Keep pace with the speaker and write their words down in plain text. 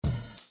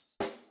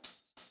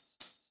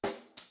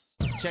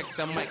Check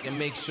the mic and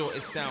make sure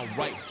it sound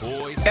right,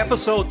 boys.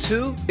 Episode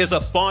 2 is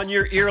upon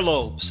your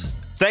earlobes.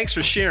 Thanks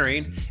for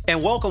sharing,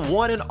 and welcome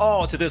one and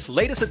all to this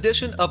latest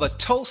edition of A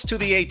Toast to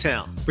the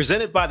A-Town,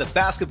 presented by the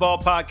Basketball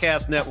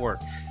Podcast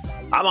Network.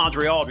 I'm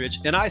Andre Aldridge,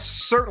 and I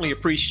certainly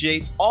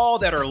appreciate all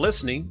that are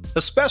listening,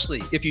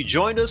 especially if you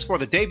joined us for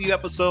the debut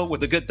episode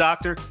with the good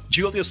doctor,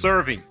 Julia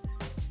Serving.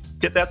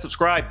 Hit that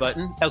subscribe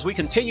button as we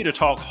continue to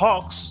talk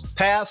Hawks,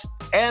 past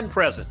and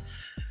present.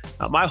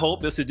 Now, my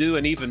hope is to do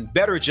an even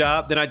better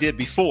job than I did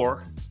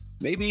before,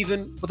 maybe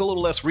even with a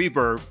little less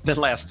reverb than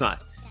last time.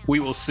 We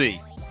will see.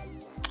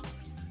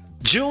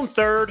 June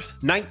 3rd,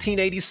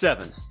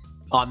 1987.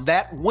 On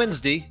that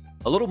Wednesday,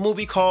 a little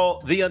movie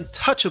called The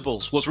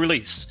Untouchables was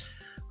released.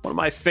 One of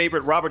my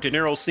favorite Robert De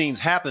Niro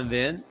scenes happened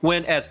then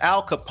when, as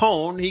Al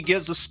Capone, he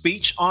gives a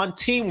speech on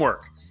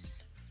teamwork.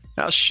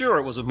 Now, sure,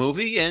 it was a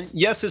movie, and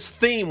yes, his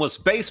theme was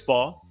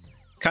baseball.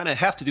 Kind of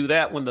have to do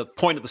that when the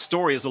point of the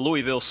story is a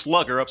Louisville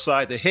slugger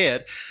upside the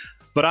head,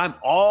 but I'm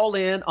all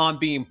in on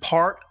being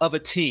part of a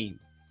team.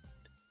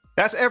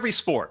 That's every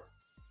sport.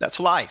 That's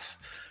life.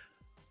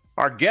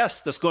 Our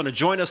guest that's going to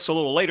join us a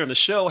little later in the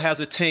show has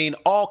attained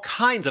all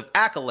kinds of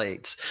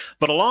accolades,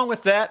 but along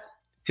with that,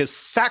 his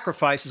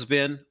sacrifice has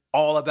been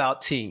all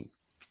about team.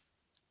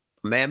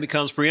 A man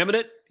becomes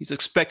preeminent, he's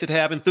expected to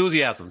have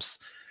enthusiasms.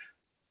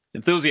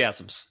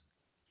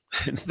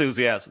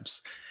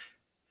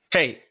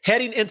 Hey,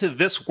 heading into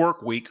this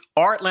work week,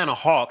 our Atlanta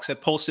Hawks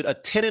had posted a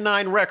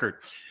 10-9 record,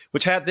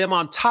 which had them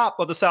on top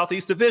of the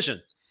Southeast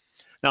Division.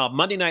 Now,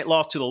 Monday night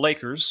loss to the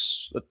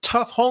Lakers, the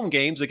tough home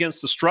games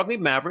against the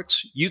struggling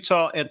Mavericks,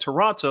 Utah, and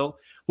Toronto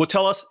will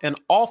tell us an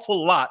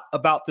awful lot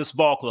about this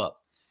ball club.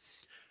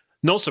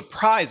 No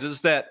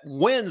surprises that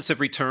wins have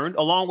returned,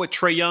 along with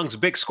Trae Young's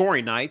big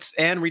scoring nights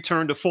and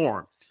return to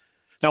form.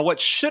 Now,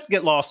 what should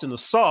get lost in the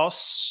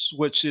sauce,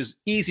 which is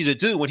easy to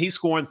do when he's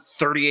scoring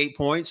 38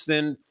 points,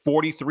 then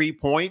 43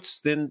 points,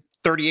 then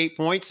 38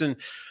 points, and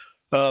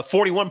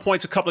 41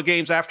 points a couple of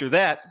games after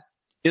that,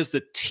 is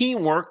the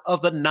teamwork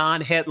of the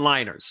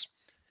non-headliners.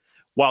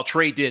 While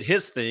Trae did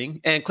his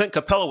thing and Clint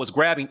Capella was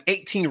grabbing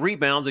 18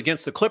 rebounds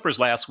against the Clippers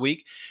last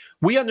week,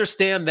 we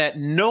understand that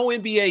no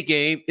NBA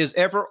game is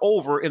ever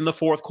over in the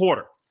fourth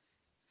quarter.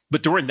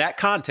 But during that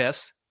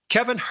contest,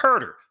 Kevin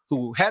Huerter,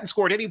 who hadn't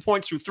scored any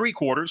points through three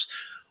quarters,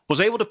 was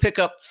able to pick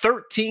up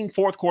 13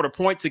 fourth quarter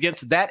points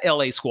against that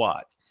LA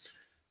squad.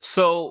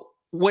 So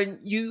when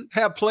you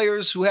have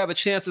players who have a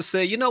chance to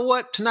say, you know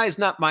what, tonight's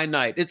not my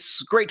night,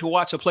 it's great to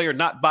watch a player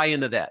not buy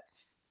into that,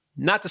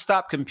 not to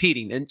stop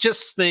competing and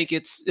just think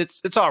it's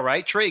all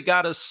right. Trae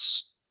got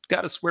us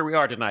where we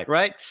are tonight,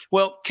 right?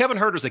 Well, Kevin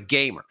Huerter's a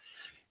gamer.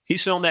 He's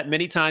shown that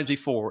many times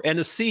before. And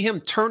to see him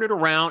turn it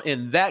around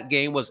in that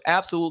game was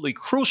absolutely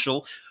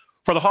crucial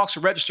for the Hawks to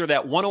register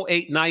that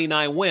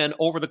 108-99 win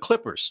over the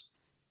Clippers.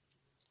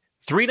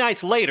 3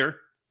 nights later,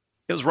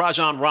 it was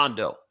Rajon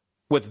Rondo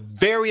with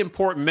very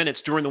important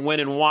minutes during the win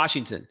in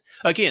Washington.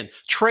 Again,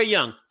 Trae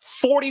Young,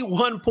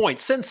 41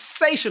 points,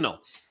 sensational.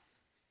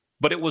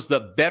 But it was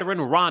the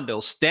veteran Rondo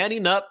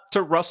standing up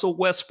to Russell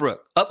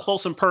Westbrook, up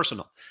close and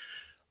personal.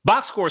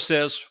 Box score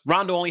says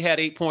Rondo only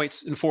had 8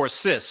 points and 4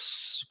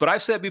 assists. But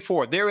I've said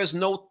before, there is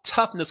no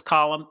toughness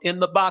column in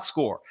the box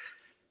score.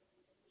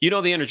 You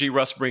know the energy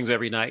Russ brings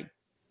every night.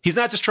 He's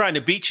not just trying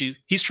to beat you.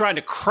 He's trying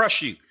to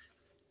crush you.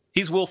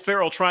 He's Will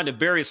Ferrell trying to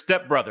bury his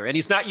stepbrother, and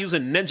he's not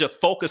using ninja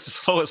focus to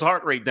slow his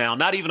heart rate down,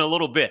 not even a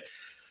little bit.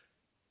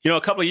 You know,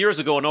 a couple of years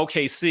ago in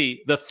OKC,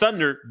 the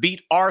Thunder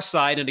beat our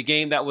side in a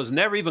game that was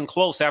never even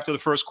close after the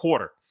first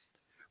quarter.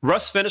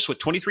 Russ finished with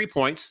 23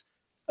 points,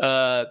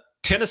 10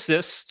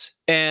 assists,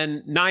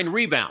 and 9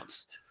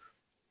 rebounds.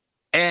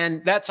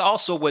 And that's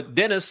also with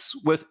Dennis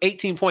with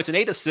 18 points and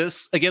 8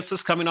 assists against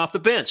us coming off the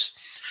bench.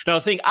 Now,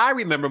 the thing I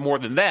remember more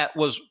than that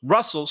was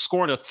Russell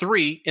scoring a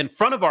 3 in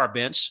front of our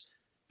bench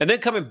and then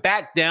coming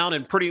back down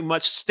and pretty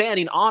much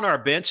standing on our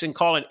bench and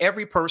calling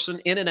every person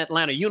in an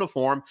Atlanta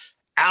uniform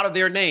out of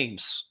their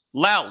names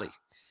loudly.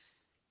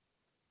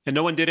 And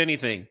no one did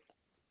anything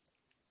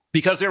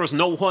because there was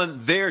no one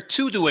there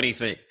to do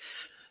anything.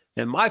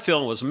 And my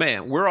feeling was,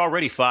 man, we're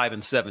already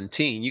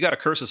 5-17. You got to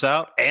curse us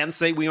out and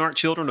say we aren't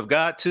children of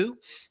God too.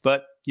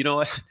 But you know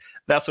what?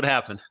 That's what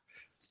happened.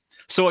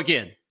 So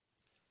again,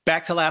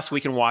 back to last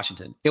week in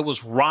Washington, it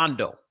was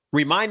Rondo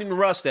reminding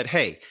Russ that,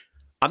 hey,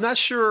 I'm not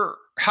sure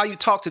how you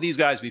talked to these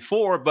guys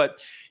before,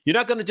 but you're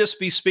not going to just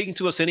be speaking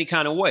to us any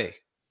kind of way.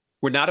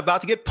 We're not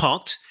about to get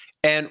punked,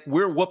 and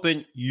we're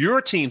whooping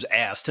your team's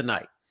ass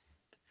tonight.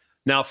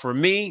 Now, for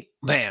me,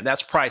 man,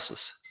 that's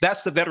priceless.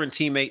 That's the veteran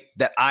teammate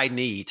that I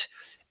need.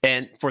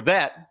 And for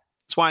that,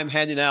 that's why I'm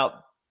handing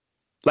out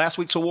last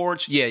week's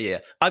awards. Yeah.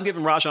 I'm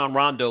giving Rajon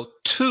Rondo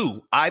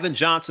 2 Ivan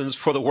Johnsons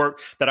for the work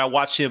that I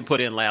watched him put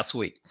in last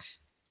week.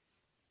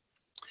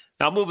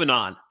 Now, moving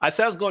on. I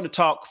said I was going to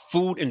talk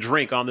food and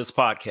drink on this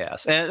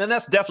podcast, and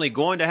that's definitely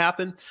going to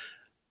happen.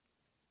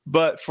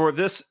 But for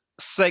this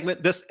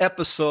segment, this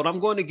episode, I'm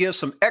going to give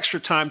some extra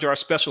time to our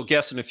special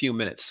guest in a few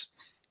minutes.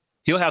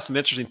 He'll have some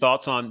interesting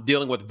thoughts on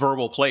dealing with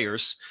verbal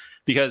players.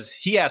 because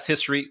he has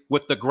history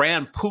with the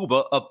grand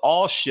poobah of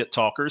all shit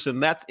talkers,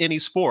 and that's any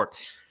sport,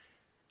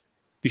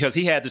 because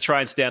he had to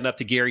try and stand up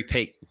to Gary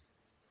Payton.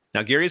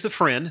 Now, Gary is a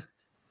friend,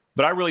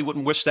 but I really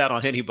wouldn't wish that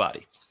on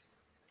anybody.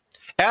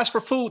 As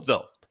for food,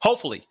 though,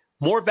 hopefully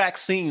more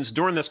vaccines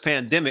during this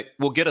pandemic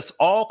will get us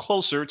all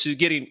closer to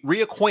getting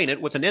reacquainted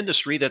with an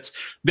industry that's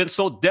been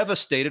so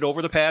devastated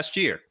over the past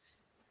year.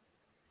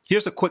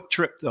 Here's a quick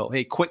tip,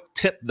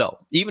 though.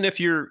 Even if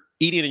you're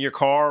eating in your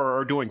car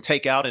or doing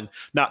takeout and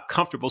not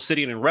comfortable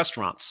sitting in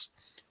restaurants,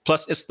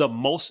 plus it's the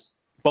most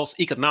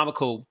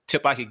economical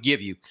tip I could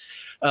give you.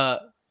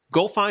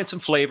 Go find some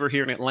flavor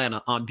here in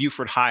Atlanta on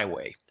Buford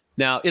Highway.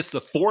 Now, it's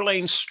the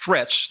 4-lane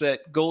stretch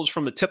that goes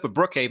from the tip of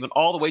Brookhaven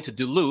all the way to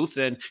Duluth.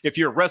 And if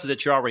you're a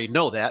resident, you already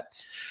know that.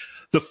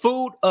 The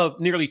food of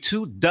nearly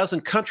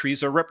 24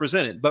 countries are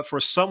represented. But for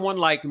someone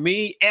like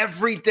me,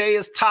 every day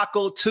is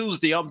Taco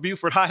Tuesday on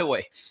Buford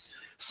Highway.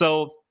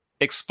 So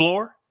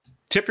explore,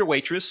 tip your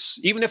waitress,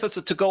 even if it's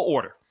a to-go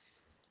order.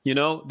 You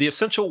know, the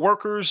essential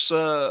workers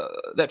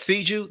that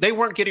feed you, they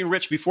weren't getting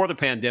rich before the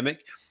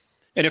pandemic.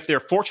 And if they're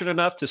fortunate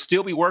enough to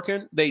still be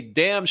working, they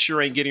damn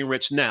sure ain't getting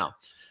rich now.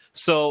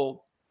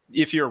 So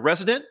if you're a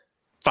resident,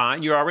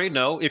 fine, you already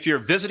know. If you're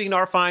visiting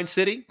our fine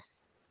city,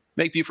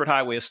 make Buford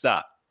Highway a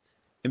stop.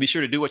 And be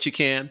sure to do what you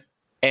can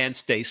and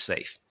stay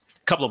safe.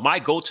 A couple of my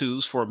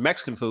go-tos for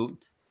Mexican food,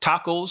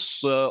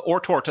 tacos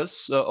or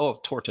tortas.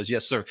 Tortas,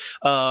 yes, sir.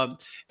 El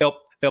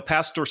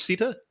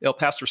Pastorcita. Yeah,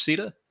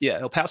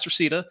 El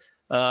Pastorcita.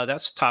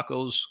 That's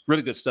tacos,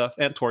 really good stuff,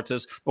 and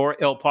tortas. Or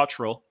El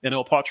Potro. And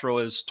El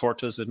Potro is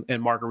tortas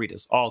and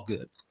margaritas. All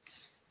good.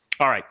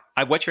 All right,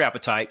 I whet your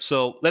appetite.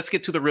 So let's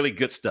get to the really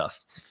good stuff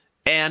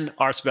and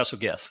our special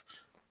guest.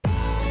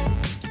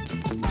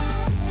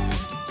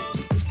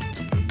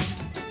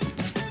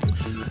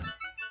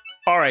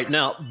 All right.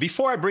 Now,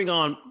 before I bring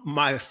on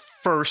my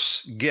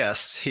first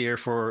guest here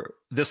for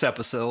this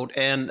episode,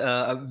 and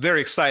I'm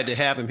very excited to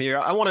have him here,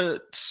 I want to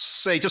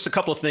say just a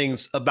couple of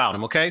things about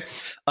him, okay?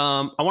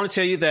 I want to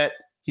tell you that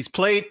he's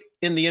played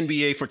in the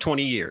NBA for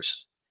 20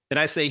 years. And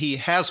I say he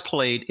has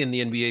played in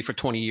the NBA for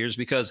 20 years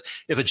because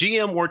if a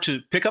GM were to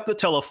pick up the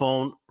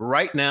telephone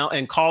right now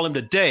and call him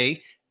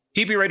today,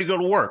 he'd be ready to go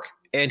to work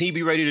and he'd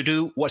be ready to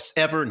do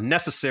whatever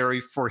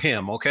necessary for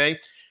him, okay?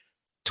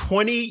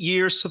 20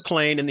 years of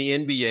playing in the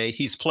NBA.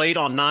 He's played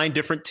on 9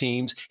 different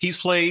teams. He's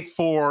played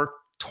for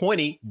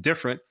 20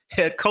 different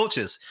head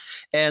coaches.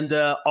 And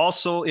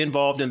also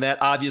involved in that,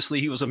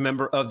 obviously, he was a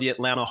member of the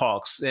Atlanta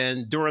Hawks.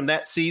 And during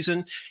that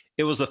season,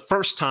 it was the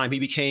first time he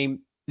became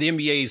the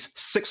NBA's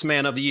 6th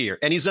man of the year.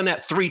 And he's done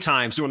that 3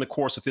 times during the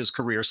course of his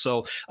career.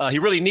 So he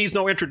really needs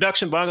no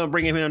introduction, but I'm going to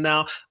bring him in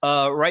now.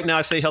 Right now,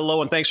 I say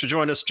hello and thanks for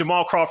joining us.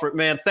 Jamal Crawford,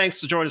 man, thanks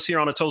for joining us here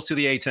on A Toast to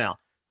the A-Town.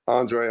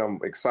 Andre, I'm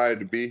excited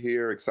to be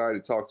here,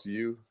 excited to talk to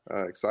you,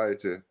 excited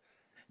to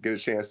get a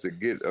chance to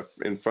get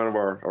in front of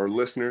our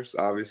listeners,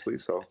 obviously.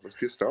 So let's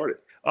get started.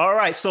 All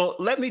right. So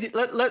I'm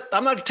not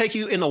going to take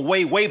you in the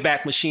way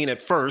back machine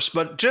at first,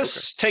 but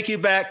just take you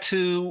back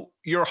to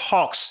your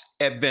Hawks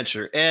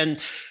adventure. And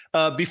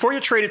before you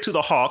traded to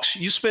the Hawks,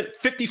 you spent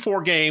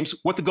 54 games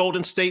with the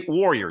Golden State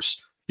Warriors.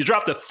 You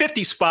dropped a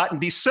 50 spot in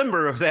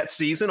December of that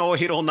season,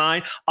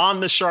 08-09, on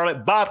the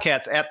Charlotte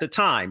Bobcats at the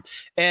time.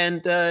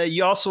 And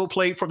you also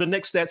played for the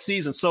Knicks that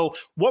season. So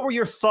what were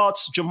your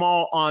thoughts,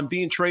 Jamal, on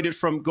being traded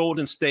from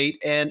Golden State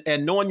and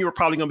knowing you were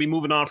probably going to be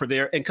moving on from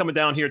there and coming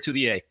down here to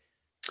the A?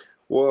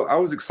 Well, I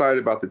was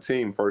excited about the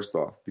team, first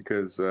off,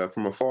 because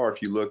from afar,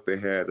 if you look, they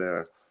had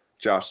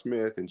Josh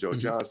Smith and Joe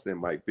Johnson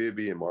and Mike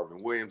Bibby and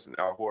Marvin Williams and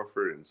Al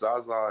Horford and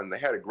Zaza, and they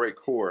had a great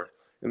core,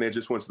 and they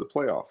just went to the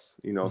playoffs,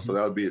 so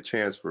that would be a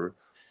chance for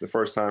the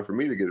first time for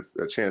me to get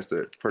a chance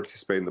to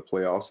participate in the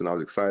playoffs, and I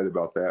was excited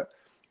about that.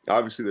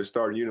 Obviously, their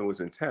starting unit was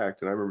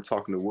intact, and I remember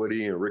talking to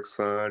Woody and Rick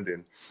Sund,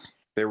 and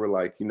they were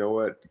like, you know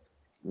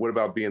what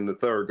about being the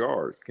third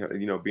guard,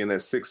 being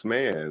that 6th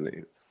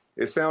man?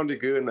 It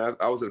sounded good, and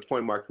I was at a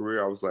point in my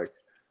career, I was like,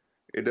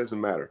 it doesn't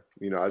matter.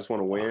 I just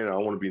want to win. I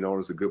want to be known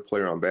as a good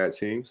player on bad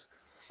teams.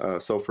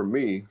 So for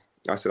me,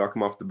 I said, I'll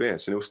come off the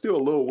bench. And it was still a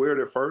little weird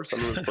at first. I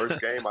remember the first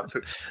game, I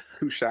took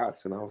 2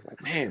 shots, and I was like,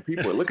 man,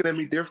 people are looking at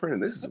me different,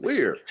 and this is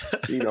weird.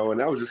 And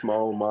that was just my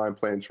own mind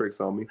playing tricks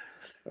on me.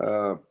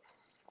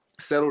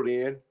 Settled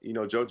in.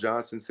 Joe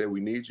Johnson said, we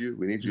need you.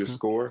 We need you to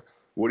score.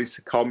 Woody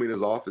called me in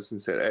his office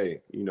and said,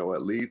 hey,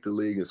 lead the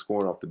league in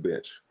scoring off the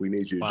bench. We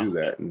need you to do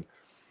that. And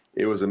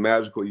it was a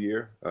magical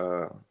year.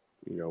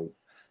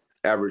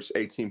 Averaged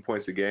 18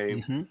 points a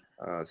game.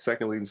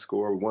 Second leading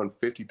scorer. We won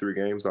 53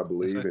 games, I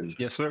believe. And,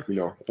 yes, sir.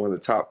 One of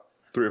the top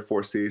 3 or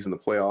 4 seeds in the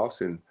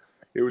playoffs. And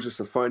it was just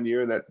a fun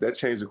year, and that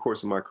changed the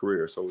course of my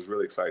career. So it was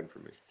really exciting for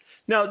me.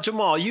 Now,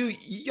 Jamal,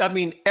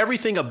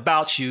 everything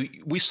about you,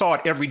 we saw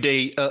it every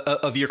day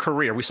of your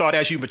career. We saw it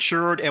as you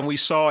matured, and we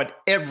saw it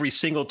every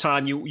single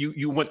time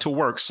you went to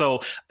work.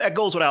 So that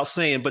goes without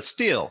saying. But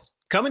still,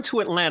 coming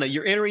to Atlanta,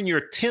 you're entering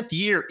your 10th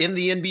year in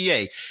the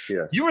NBA.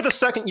 Yes. You were the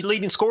second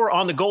leading scorer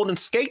on the Golden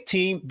State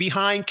team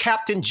behind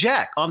Captain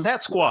Jack on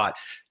that squad.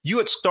 You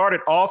had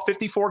started all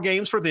 54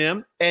 games for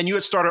them, and you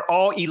had started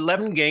all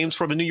 11 games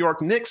for the New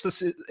York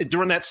Knicks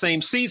during that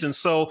same season.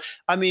 So,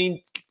 I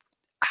mean,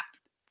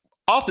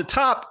 off the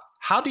top,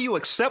 how do you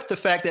accept the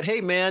fact that,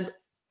 hey, man,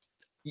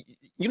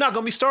 you're not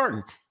going to be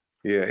starting?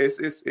 Yeah,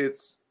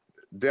 it's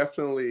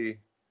definitely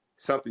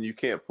something you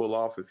can't pull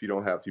off if you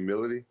don't have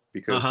humility,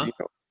 because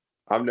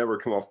I've never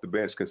come off the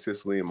bench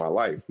consistently in my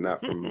life,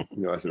 not from,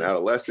 as an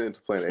adolescent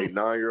to playing 8,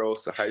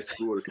 9-year-olds to high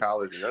school to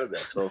college and none of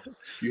that. So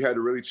you had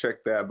to really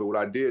check that. But what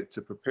I did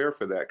to prepare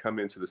for that, come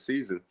into the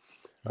season,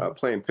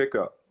 playing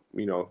pickup,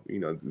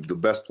 the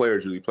best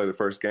players usually play the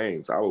first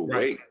games. I would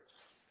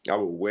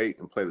wait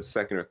and play the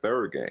second or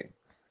third game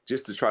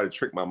just to try to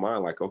trick my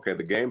mind. Like, okay,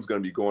 the game's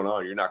going to be going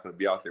on. You're not going to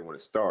be out there when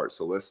it starts.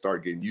 So let's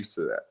start getting used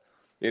to that.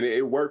 And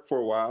it worked for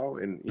a while.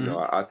 And,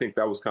 I think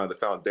that was kind of the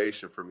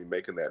foundation for me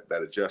making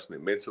that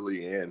adjustment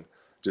mentally and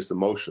just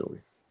emotionally.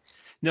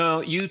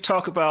 No, you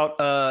talk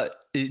about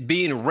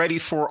being ready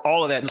for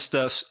all of that and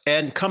stuff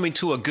and coming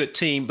to a good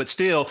team, but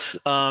still,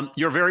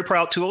 you're a very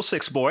proud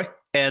 206 boy.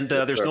 And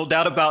there's no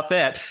doubt about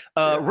that.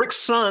 Rick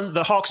Sun,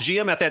 the Hawks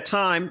GM at that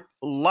time,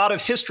 a lot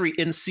of history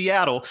in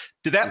Seattle.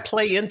 Did that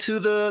play into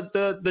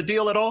the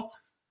deal at all?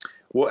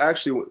 Well,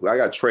 actually, I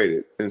got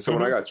traded. And so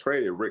when I got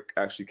traded, Rick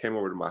actually came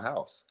over to my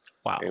house.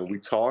 Wow. And we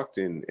talked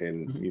and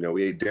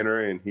we ate dinner,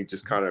 and he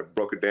just kind of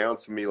broke it down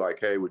to me like,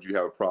 hey, would you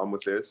have a problem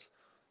with this?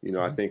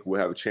 I think we'll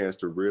have a chance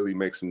to really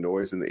make some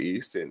noise in the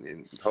East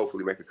and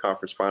hopefully make a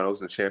conference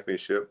finals and a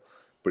championship.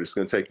 But it's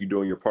going to take you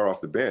doing your part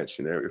off the bench.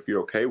 And if you're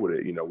okay with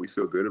it, we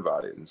feel good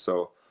about it. And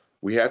so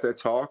we had that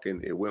talk,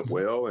 and it went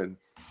well. And,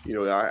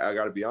 I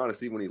got to be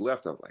honest, even when he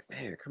left, I was like,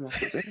 man, come off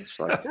the bench.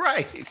 Like,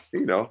 right.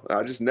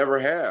 I just never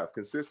have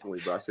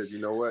consistently. But I said, you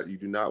know what? You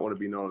do not want to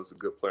be known as a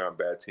good player on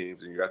bad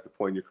teams. And you're at the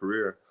point in your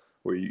career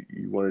where you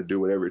want to do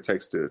whatever it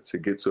takes to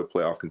get to a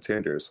playoff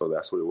contender. So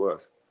that's what it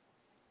was.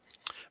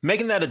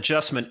 Making that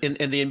adjustment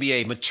in the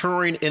NBA,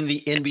 maturing in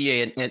the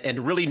NBA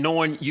and really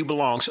knowing you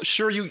belong. So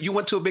sure, you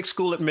went to a big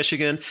school at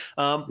Michigan,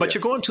 but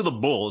you're going to the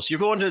Bulls. You're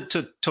going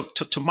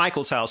to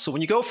Michael's house. So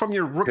when you go from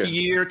your rookie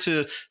year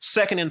to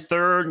second and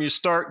third and you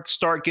start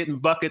getting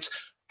buckets,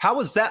 how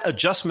was that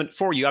adjustment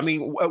for you? I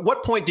mean, at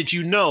what point did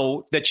you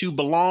know that you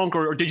belong,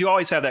 or did you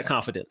always have that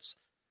confidence?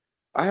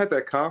 I had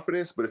that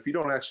confidence, but if you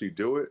don't actually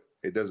do it,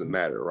 it doesn't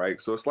matter, right?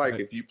 So it's like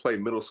if you play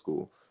middle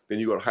school, then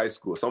you go to high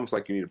school. It's almost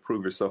like you need to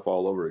prove yourself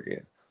all over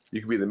again. You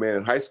can be the man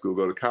in high school,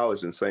 go to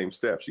college in the same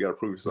steps. You got to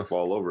prove yourself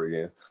all over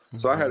again.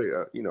 So I had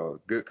a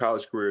good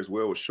college career as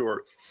well. It was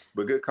short,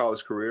 but good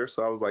college career.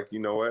 So I was like, you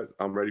know what?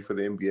 I'm ready for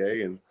the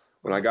NBA. And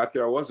when I got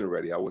there, I wasn't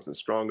ready. I wasn't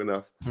strong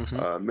enough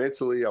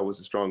mentally. I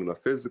wasn't strong enough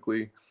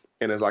physically.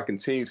 And as I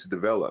continued to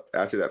develop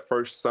after that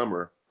first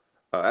summer,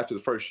 after the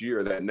first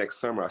year, that next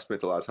summer, I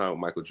spent a lot of time with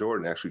Michael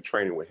Jordan, actually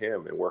training with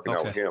him and working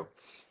out with him.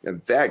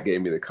 And that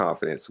gave me the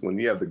confidence. When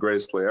you have the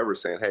greatest player ever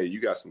saying, hey,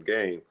 you got some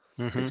game,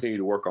 continue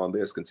to work on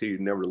this, continue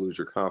never to lose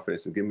your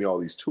confidence and give me all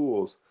these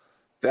tools,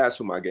 that's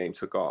when my game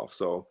took off.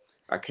 So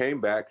I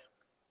came back.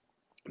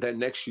 That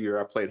next year,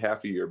 I played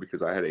half a year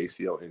because I had an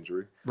ACL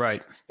injury.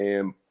 Right.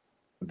 And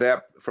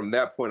from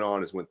that point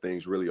on is when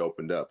things really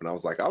opened up. And I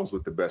was like, I was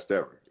with the best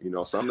ever,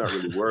 so I'm not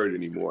really worried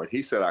anymore. And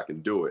he said I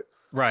can do it.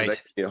 Right. So that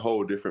gave me a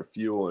whole different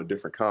fuel and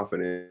different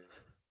confidence.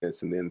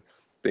 And then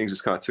things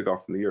just kind of took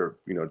off from the year,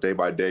 day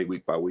by day,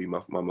 week by week,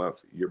 month by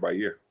month, year by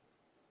year.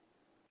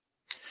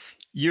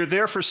 You're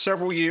there for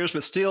several years,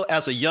 but still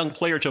as a young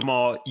player,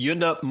 Jamal, you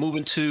end up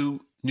moving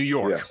to New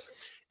York. Yes.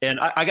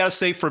 And I got to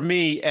say, for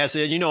me, as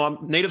in, I'm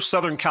native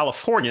Southern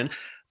Californian,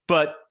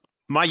 but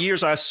my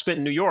years I spent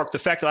in New York, the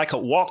fact that I could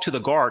walk to the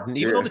Garden,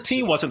 even though the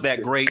team wasn't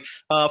that great,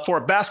 for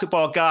a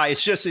basketball guy,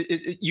 it's just,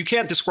 you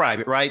can't describe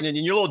it, right? And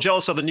you're a little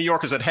jealous of the New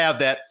Yorkers that have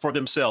that for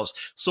themselves.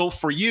 So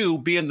for you,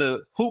 being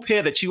the hoop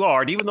head that you are,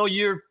 and even though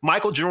you're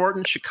Michael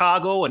Jordan,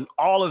 Chicago, and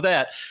all of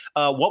that,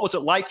 what was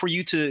it like for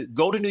you to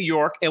go to New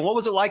York? And what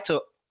was it like to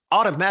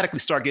automatically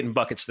start getting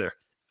buckets there?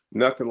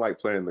 Nothing like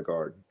playing in the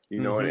Garden,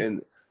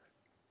 and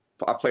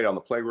I played on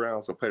the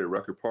playgrounds. I played at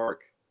Rucker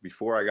Park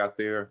before I got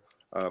there.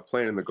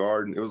 Playing in the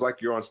Garden, it was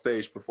like you're on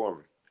stage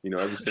performing,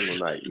 every single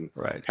night. And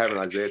having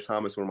Isaiah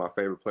Thomas, one of my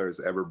favorite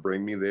players ever,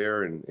 bring me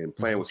there, and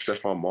playing with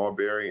Stephon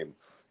Marbury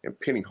and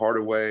Penny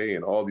Hardaway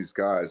and all these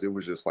guys, it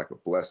was just like a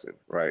blessing,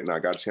 right? And I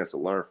got a chance to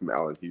learn from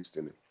Allen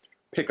Houston and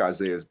pick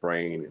Isaiah's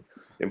brain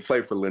and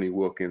play for Lenny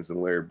Wilkins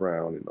and Larry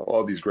Brown and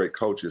all these great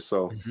coaches.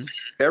 So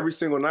every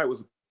single night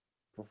was a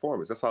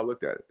performance. That's how I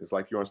looked at it. It's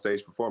like you're on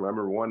stage performing. I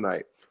remember one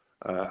night,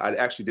 I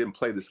actually didn't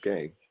play this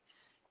game,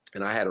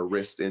 and I had a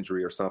wrist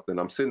injury or something.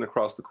 I'm sitting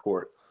across the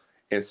court,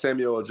 and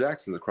Samuel L.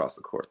 Jackson's across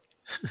the court.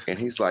 And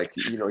he's like,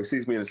 he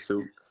sees me in a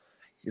suit.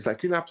 He's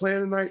like, you're not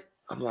playing tonight?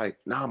 I'm like,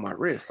 nah, my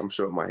wrist. I'm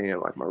showing my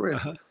hand like my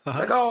wrist. Like,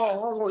 oh,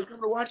 I was only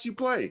coming to watch you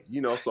play.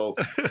 So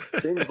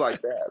things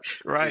like that.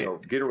 Right.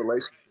 Getting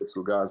relationships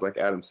with guys like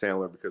Adam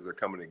Sandler because they're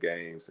coming to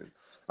games. And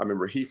I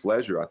remember Heath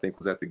Ledger, I think,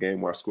 was at the game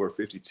where I scored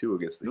 52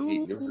 against the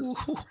Heat. It was just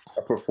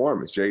a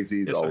performance.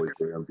 Jay-Z's always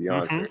there, and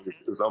Beyonce. It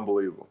was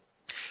unbelievable.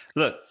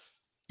 Look,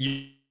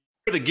 you're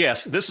the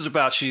guest. This is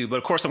about you, but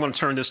of course, I'm going to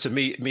turn this to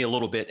me a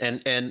little bit.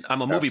 And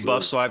I'm a movie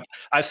buff, so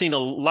I've seen a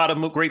lot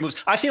of great movies.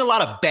 I've seen a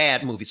lot of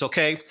bad movies.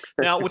 Okay,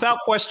 now without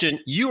question,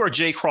 you are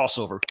Jay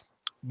Crossover.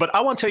 But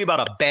I want to tell you about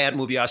a bad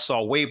movie I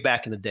saw way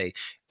back in the day.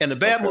 And the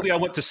bad movie I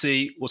went to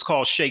see was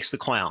called Shakes the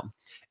Clown.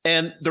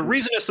 And the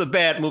reason it's a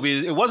bad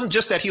movie, it wasn't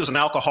just that he was an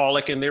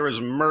alcoholic and there was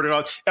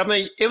murder. I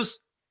mean,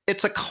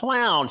 it's a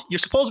clown. You're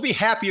supposed to be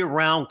happy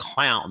around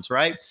clowns,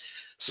 right?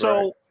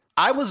 So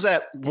I was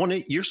at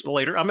years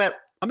later, I'm at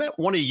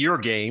one of your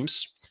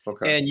games,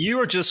 and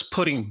you are just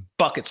putting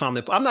buckets on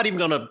the. I'm not even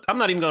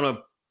gonna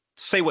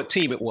say what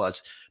team it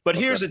was. But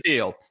here's the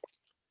deal: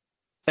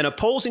 an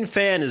opposing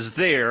fan is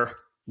there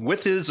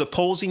with his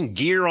opposing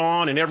gear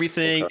on and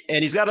everything,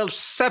 and he's got a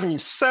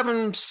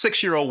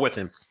 6-year-old with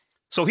him.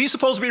 So he's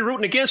supposed to be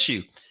rooting against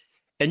you.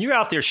 And you're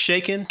out there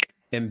shaking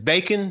and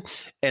baking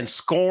and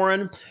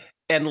scoring.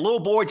 And the little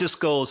boy just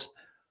goes,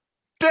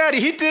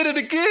 Daddy, he did it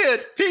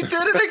again. He did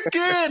it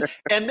again.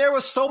 And there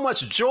was so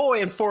much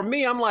joy. And for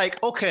me, I'm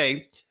like,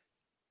 okay,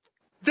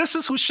 this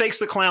is who Shakes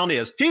the Clown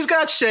is. He's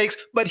got shakes,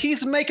 but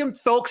he's making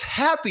folks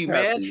happy,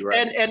 man.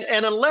 Right.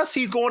 And unless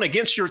he's going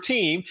against your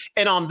team,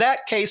 and on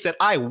that case that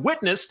I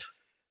witnessed,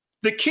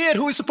 the kid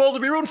who he's supposed to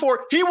be rooting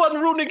for, he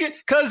wasn't rooting against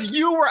because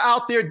you were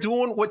out there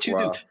doing what you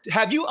do.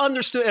 Have you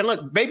understood? And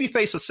look,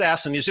 babyface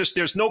assassin is just,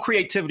 there's no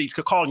creativity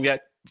to calling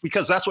that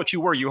because that's what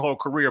you were your whole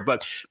career.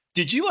 But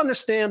did you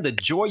understand the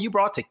joy you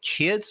brought to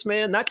kids,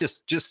 man? Not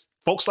just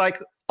folks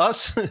like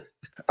us.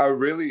 I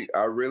really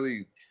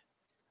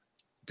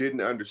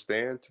didn't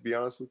understand, to be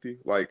honest with you.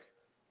 Like,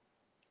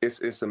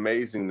 it's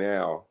amazing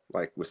now,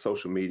 like with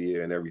social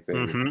media and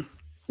everything,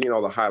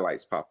 all the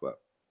highlights pop up.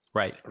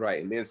 Right.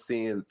 And then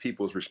seeing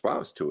people's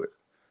response to it,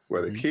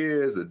 whether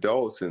kids,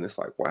 adults, and it's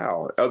like,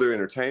 wow, other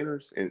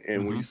entertainers. And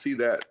when you see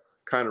that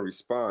kind of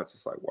response,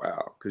 it's like,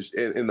 wow. Because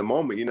in the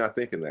moment, you're not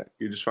thinking that.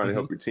 You're just trying to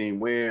help your team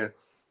win.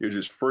 You're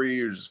just free.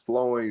 You're just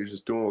flowing. You're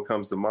just doing what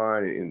comes to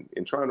mind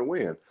and trying to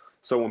win.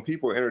 So when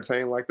people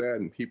entertain like that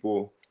and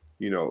people,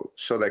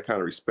 show that kind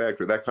of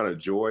respect or that kind of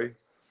joy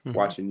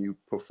watching you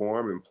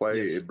perform and play,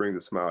 it brings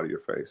a smile to your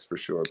face for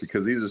sure.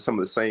 Because these are some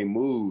of the same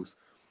moves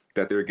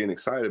that they're getting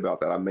excited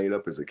about that I made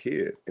up as a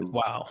kid in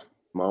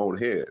my own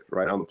head,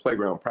 right? On the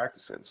playground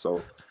practicing.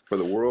 So for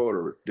the world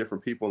or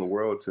different people in the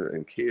world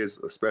and kids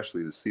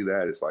especially to see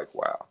that, it's like,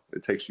 wow,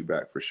 it takes you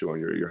back for sure.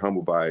 And you're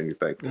humbled by it and you're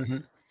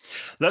thankful.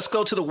 Let's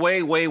go to the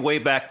way, way, way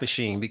back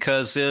machine,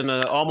 because in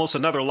almost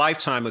another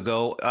lifetime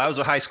ago, I was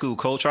a high school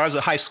coach. I was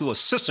a high school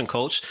assistant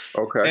coach.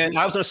 And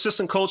I was an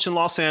assistant coach in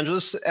Los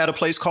Angeles at a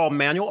place called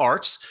Manual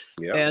Arts.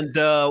 And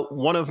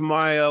one of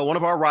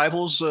our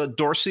rivals,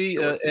 Dorsey,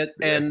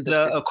 and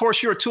of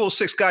course, you're a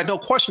 206 guy, no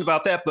question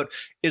about that. But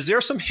is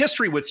there some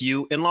history with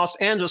you in Los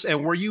Angeles?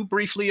 And were you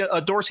briefly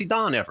a Dorsey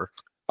Don ever?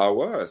 I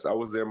was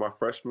there my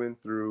freshman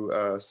through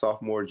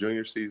sophomore,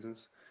 junior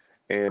seasons.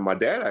 And my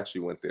dad actually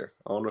went there.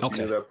 I don't know if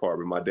you knew that part,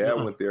 but my dad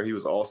went there. He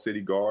was all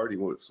city guard. He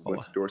went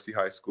to Dorsey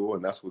High School,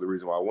 and that's the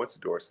reason why I went to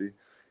Dorsey.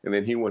 And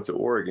then he went to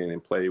Oregon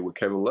and played with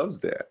Kevin Love's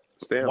dad,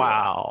 Stanley.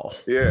 Wow.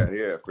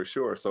 Yeah, for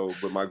sure. So,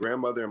 but my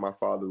grandmother and my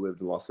father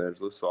lived in Los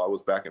Angeles, so I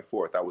was back and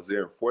forth. I was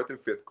there in 4th and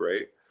 5th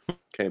grade,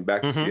 came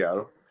back to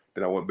Seattle.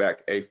 Then I went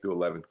back 8th through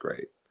 11th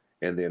grade.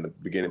 And then the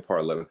beginning part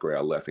of 11th grade,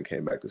 I left and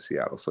came back to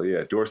Seattle. So,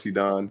 yeah, Dorsey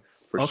Don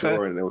for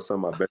sure. And there was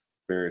some of my best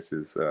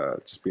experiences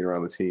just being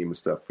around the team and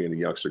stuff, being a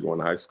youngster going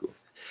to high school.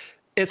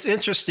 It's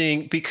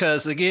interesting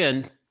because,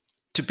 again,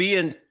 to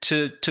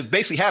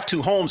basically have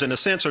two homes in a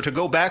sense, or to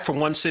go back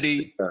from one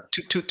city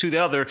to the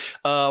other,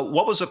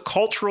 what was a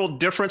cultural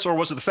difference, or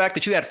was it the fact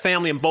that you had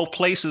family in both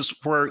places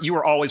where you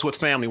were always with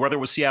family, whether it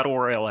was Seattle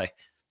or LA?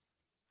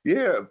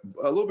 Yeah,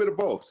 a little bit of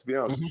both, to be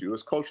honest with you. It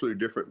was culturally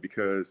different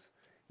because,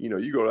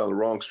 you go down the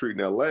wrong street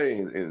in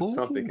LA and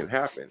something can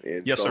happen.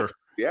 And so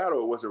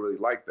Seattle, it wasn't really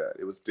like that.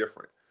 It was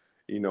different.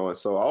 And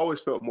so I always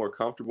felt more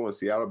comfortable in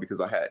Seattle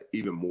because I had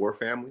even more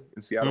family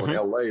in Seattle. In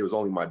LA, it was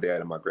only my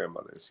dad and my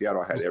grandmother. In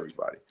Seattle, I had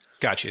everybody.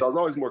 Gotcha. So I was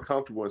always more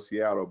comfortable in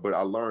Seattle, but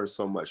I learned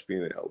so much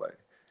being in LA,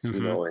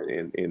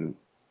 and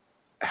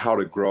how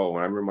to grow. And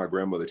I remember my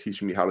grandmother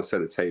teaching me how to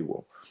set a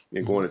table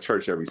and going to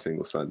church every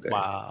single Sunday.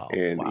 Wow.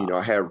 And,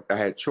 I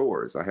had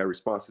chores. I had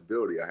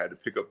responsibility. I had to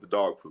pick up the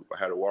dog poop. I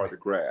had to water the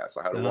grass.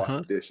 I had to wash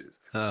the dishes.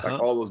 Like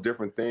all those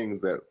different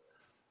things that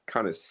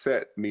kind of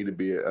set me to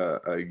be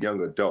a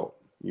young adult.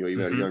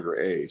 Even at a younger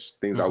age,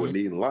 things I would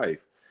need in life.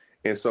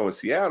 And so in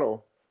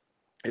Seattle,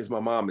 it's my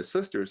mom and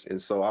sisters. And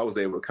so I was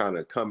able to kind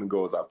of come and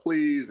go as I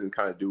please and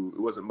kind of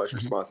it wasn't much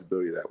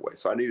responsibility that way.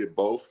 So I needed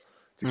both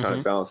to kind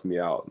of balance me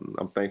out. And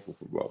I'm thankful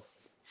for both.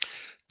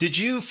 Did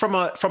you, from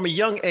a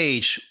young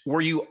age,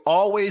 were you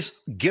always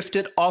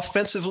gifted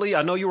offensively?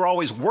 I know you were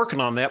always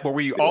working on that, but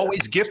were you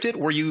always gifted?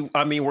 Were you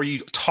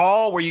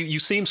tall? You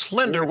seemed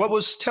slender?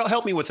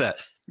 Help me with that.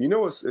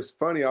 It's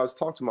funny. I was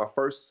talking to my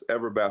first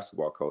ever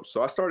basketball coach.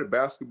 So I started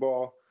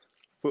basketball,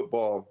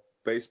 football,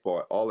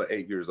 baseball, all at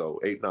 8 years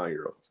old, 8, 9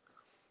 year olds.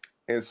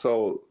 And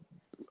so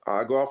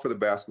I go out for the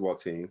basketball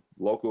team,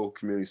 local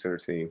community center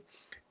team,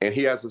 and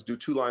he has us do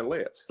 2-line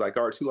layups. He's like,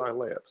 all right, 2-line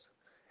layups.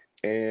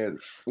 And,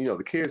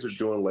 the kids are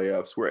doing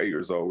layups. We're 8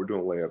 years old. We're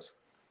doing layups.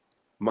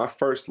 My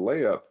first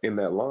layup in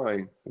that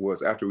line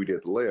was, after we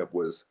did the layup,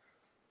 was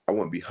I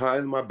went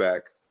behind my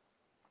back,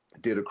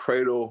 did a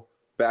cradle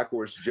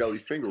backwards jelly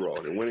finger roll,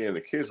 and went in.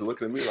 The kids are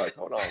looking at me like,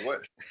 hold on,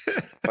 what?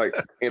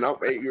 And I'm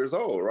 8 years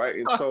old, right?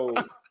 And so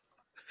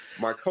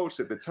my coach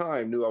at the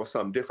time knew I was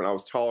something different. I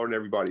was taller than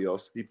everybody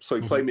else. So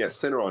he played me at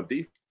center on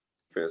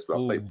defense,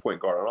 but I played point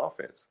guard on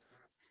offense.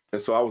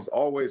 And so I've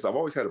always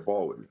had a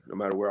ball with me, no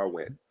matter where I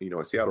went.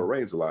 In Seattle it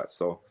rains a lot.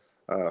 So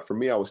for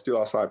me, I was still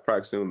outside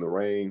practicing in the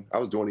rain. I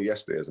was doing it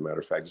yesterday, as a matter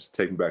of fact, just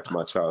taking back to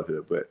my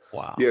childhood. But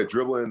yeah,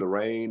 dribbling in the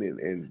rain,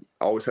 and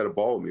I always had a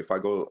ball with me. If I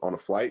go on a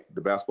flight,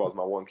 the basketball is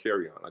my one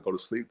carry-on. I go to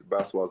sleep, the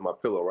basketball is my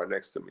pillow right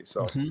next to me.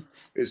 So it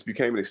just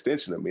became an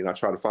extension of me. And I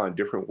try to find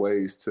different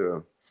ways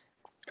to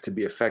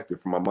be effective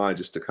for my mind,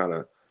 just to kind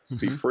of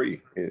be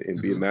free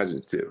and be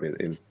imaginative.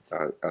 And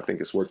I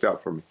think it's worked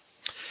out for me.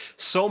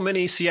 So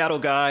many Seattle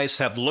guys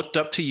have looked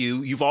up to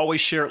you. You've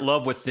always shared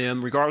love with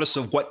them, regardless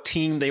of what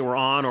team they were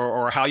on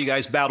or how you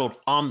guys battled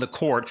on the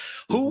court.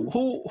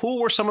 Who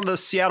were some of the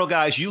Seattle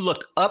guys you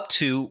looked up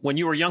to when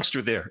you were a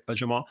youngster there,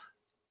 Jamal?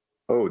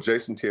 Oh,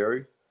 Jason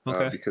Terry,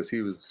 because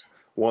he was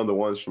one of the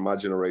ones from my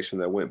generation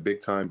that went big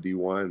time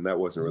D1, and that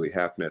wasn't really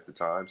happening at the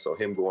time. So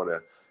him going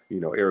to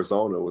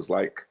Arizona was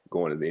like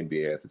going to the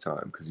NBA at the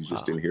time, because you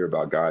just didn't hear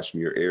about guys from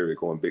your area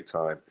going big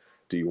time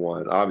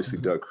D1. Obviously,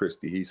 Doug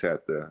Christie, he's had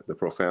the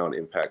profound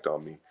impact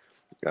on me.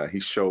 He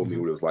showed me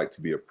what it was like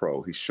to be a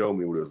pro. He showed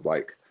me what it was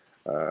like,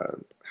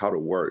 how to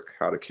work,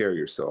 how to carry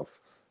yourself.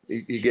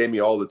 He gave me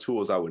all the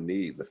tools I would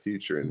need in the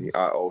future, and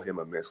I owe him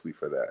immensely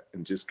for that.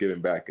 And just giving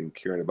back and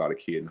caring about a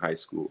kid in high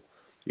school,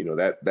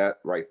 that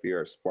right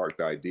there sparked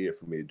the idea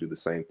for me to do the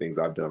same things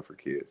I've done for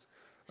kids.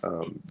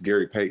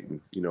 Gary Payton,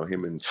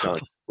 him and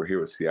Sean were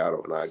here with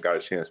Seattle, and I got a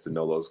chance to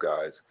know those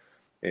guys,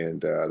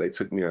 and they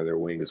took me under their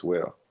wing as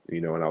well.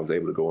 And I was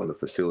able to go in the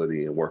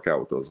facility and work out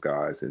with those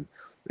guys and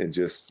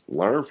just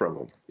learn from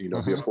them,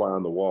 be a fly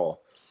on the wall.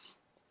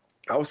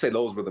 I would say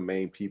those were the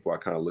main people I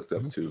kind of looked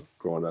up to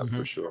growing up,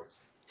 for sure.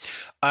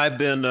 I've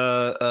been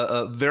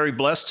very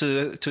blessed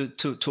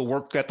to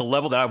work at the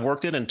level that I've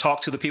worked in and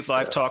talk to the people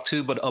that I've talked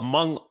to. But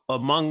among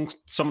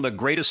some of the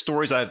greatest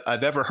stories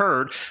I've ever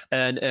heard,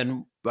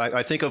 and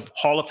I think of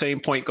Hall of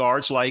Fame point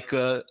guards like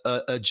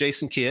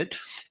Jason Kidd,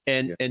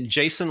 and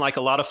Jason, like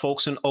a lot of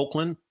folks in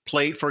Oakland,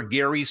 played for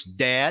Gary's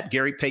dad,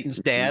 Gary Payton's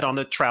dad, on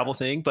the travel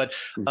thing. But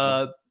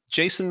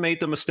Jason made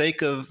the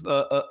mistake of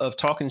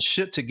talking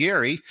shit to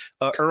Gary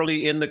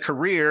early in the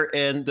career,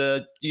 and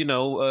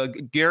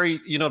Gary,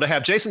 to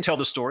have Jason tell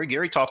the story,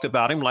 Gary talked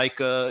about him like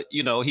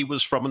he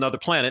was from another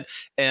planet.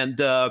 And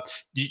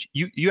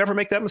you ever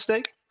make that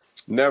mistake?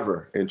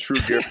 Never, in true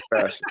Gary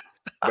fashion.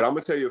 But I'm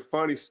gonna tell you a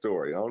funny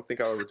story. I don't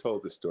think I ever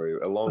told this story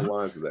along the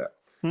lines of that.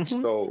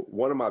 So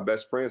one of my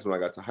best friends when I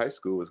got to high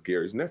school was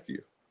Gary's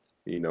nephew.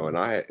 And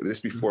I had this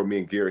before me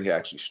and Gary had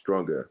actually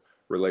strung a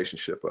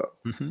relationship up.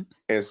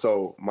 And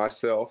so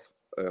myself,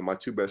 my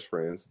two best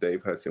friends,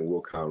 Dave Hudson,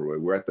 Will Conroy,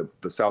 we're at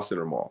the South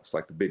Center Mall. It's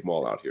like the big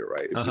mall out here,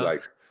 right? It'd be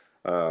like,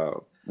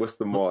 what's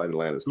the mall in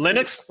Atlanta?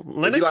 Lennox,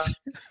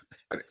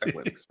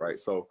 right?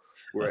 So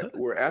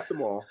we're at the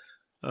mall.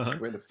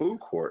 We're in the food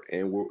court,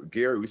 and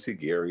we see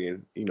Gary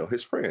and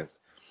his friends.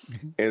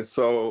 And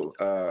so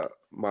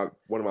one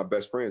of my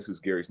best friends, who's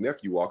Gary's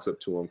nephew, walks up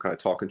to him, kind of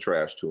talking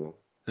trash to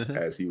him,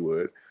 as he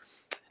would.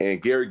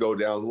 And Gary go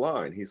down the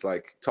line. He's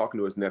like talking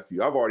to his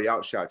nephew. I've already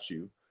outshot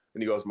you.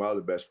 And he goes, my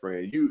other best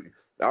friend,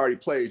 I already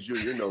played you.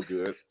 You're no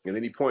good. And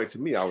then he pointed to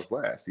me. I was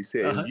last. He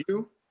said, and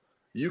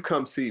you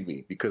come see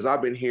me, because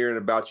I've been hearing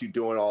about you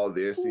doing all of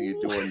this and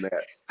you're doing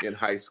that in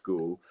high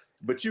school.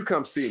 But you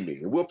come see me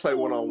and we'll play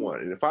one-on-one.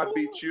 And if I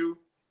beat you,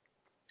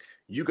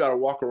 you got to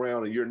walk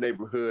around in your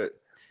neighborhood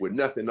with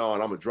nothing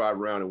on. I'm going to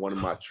drive around in one of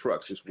my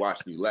trucks just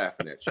watching you,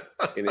 laughing at you.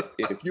 And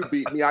if you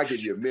beat me, I give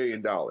you $1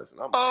 million.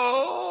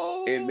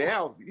 And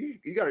now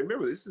you got to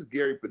remember, this is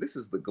Gary, but this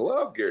is the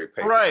glove Gary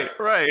Payton.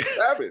 Right.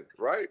 7,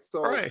 right?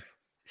 So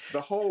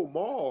the whole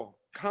mall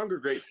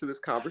congregates to this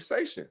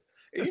conversation.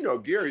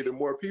 And Gary, the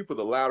more people,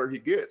 the louder he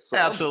gets. So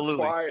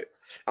absolutely. I'm quiet.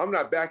 I'm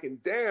not backing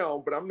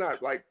down, but I'm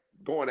not like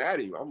going at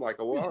him. I'm like,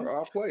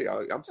 I'll play.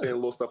 I'm saying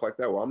little stuff like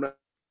that. Well, I'm not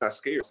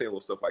scared. I'm saying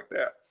little stuff like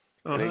that.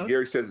 And then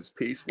Gary says his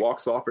piece,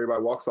 walks off.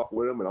 Everybody walks off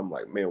with him. And I'm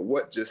like, man,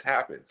 what just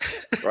happened?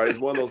 Right? It's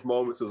one of those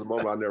moments. It's a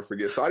moment I'll never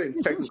forget. So I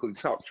didn't technically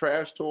talk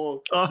trash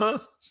to him.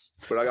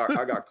 But I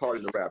got caught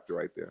in the raptor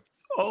right there.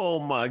 Oh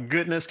my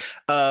goodness.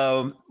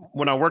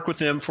 When I worked with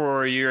him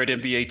for a year at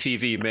NBA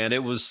TV, man,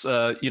 it was,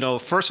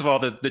 first of all,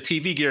 the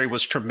TV Gary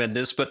was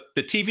tremendous, but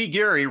the TV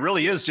Gary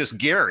really is just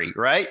Gary,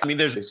 right? I mean,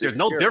 there's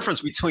no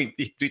difference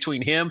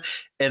between him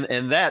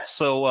and that.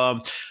 So,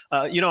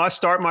 I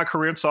started my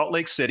career in Salt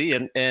Lake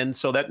City, and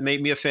so that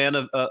made me a fan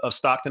of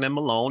Stockton and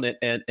Malone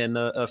and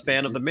a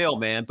fan of the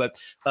mailman. But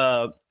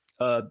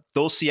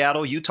those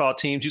Seattle, Utah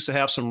teams used to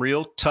have some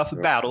real tough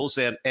battles,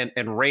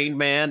 and Rain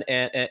Man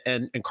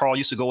and Carl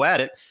used to go at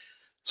it.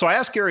 So I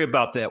asked Gary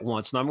about that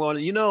once, and I'm going,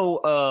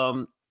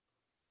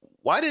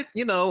 why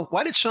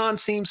did Sean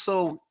seem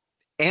so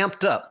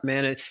amped up,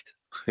 man?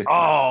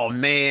 Oh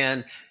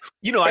man,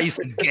 I used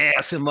to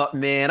gas him up,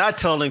 man. I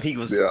told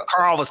him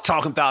Carl was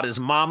talking about his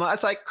mama. I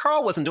was like,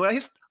 Carl wasn't doing that.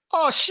 He's,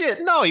 oh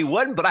shit, no, he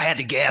wasn't. But I had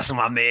to gas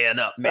my man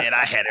up, man.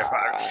 I had it.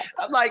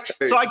 I'm like,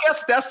 so I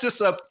guess that's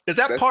just is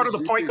that part of the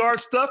point guard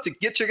stuff to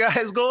get your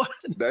guys going?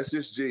 That's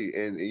just G.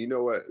 And you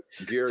know what?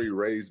 Gary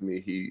raised me.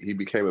 He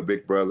became a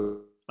big brother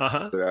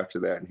after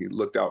that, and he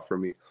looked out for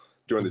me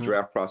during the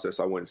draft process.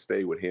 I went and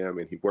stayed with him,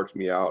 and he worked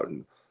me out,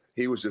 and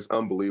he was just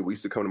unbelievable. He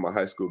used to come to my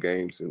high school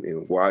games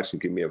and watch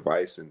and give me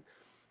advice. And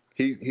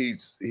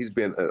he's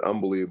been an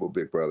unbelievable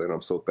big brother, and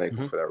I'm so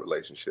thankful for that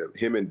relationship.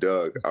 Him and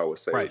Doug, I would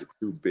say, were the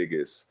two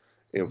biggest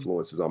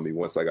influences on me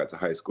once I got to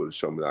high school to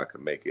show me that I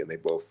could make it. And they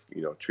both,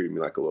 treated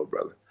me like a little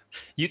brother.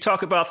 You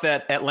talk about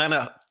that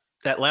Atlanta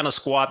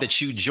squad that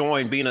you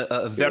joined, being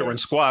a veteran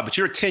squad, but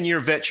you're a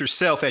 10-year vet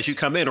yourself as you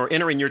come in, or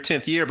entering your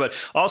 10th year. But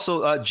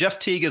also Jeff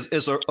Teague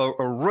is a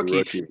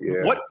rookie.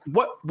 Yeah.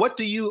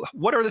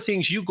 What are the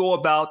things you go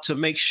about to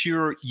make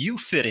sure you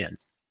fit in,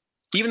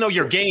 even though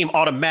your game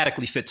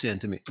automatically fits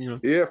into me?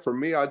 Yeah, for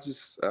me, I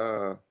just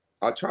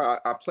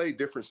I play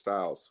different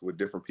styles with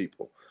different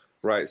people,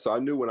 right? So I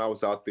knew when I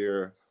was out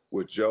there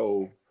with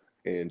Joe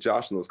and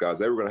Josh and those guys,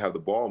 they were going to have the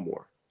ball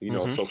more.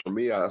 So for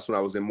me, that's when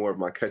I was in more of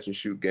my catch and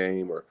shoot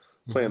game, or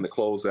playing the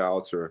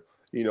closeouts, or,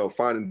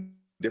 finding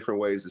different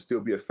ways to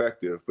still be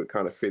effective, but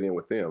kind of fit in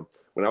with them.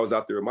 When I was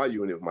out there with my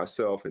unit, with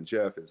myself and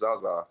Jeff and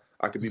Zaza,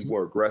 I could be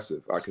more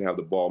aggressive. I could have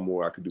the ball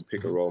more. I could do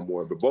pick and roll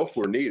more, but both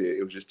were needed.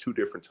 It was just two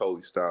different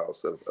totally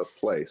styles of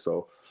play.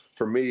 So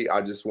for me,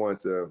 I just wanted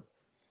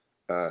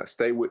to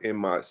stay within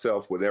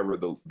myself, whatever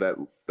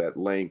that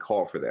lane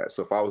called for that.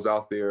 So if I was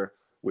out there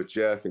with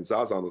Jeff and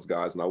Zaza and those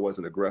guys, and I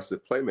wasn't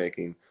aggressive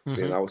playmaking,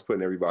 then I was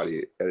putting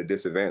everybody at a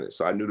disadvantage.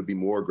 So I knew to be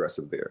more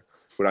aggressive there.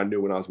 But I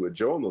knew when I was with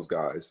Joe and those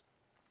guys,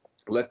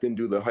 let them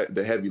do the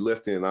heavy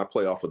lifting, and I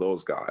play off of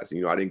those guys.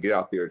 I didn't get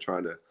out there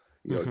trying to,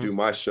 do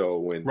my show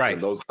when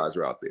those guys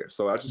were out there.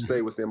 So I just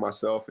stayed within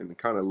myself and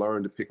kind of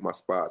learned to pick my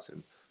spots,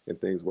 and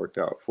things worked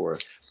out for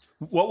us.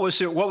 What was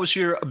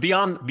your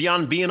beyond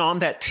being on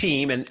that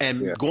team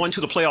and going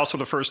to the playoffs for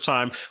the first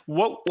time?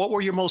 What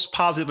were your most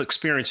positive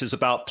experiences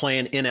about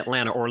playing in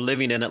Atlanta or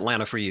living in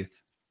Atlanta for you?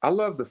 I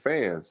love the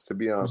fans, to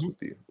be honest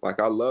with you.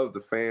 Like, I love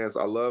the fans.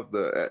 I love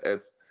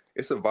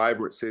it's a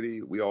vibrant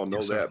city. We all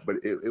know that, but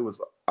it was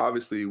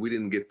obviously, we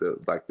didn't get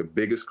the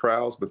biggest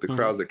crowds, but the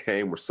crowds that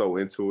came were so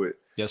into it.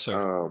 Yes,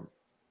 sir.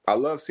 I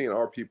love seeing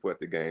our people at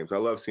the games. I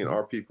love seeing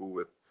our people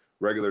with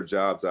regular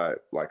jobs. I'm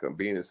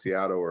being in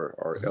Seattle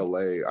or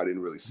LA. I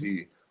didn't really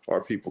see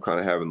our people kind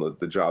of having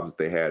the jobs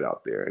that they had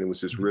out there. And it was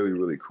just really,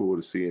 really cool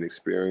to see and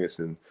experience.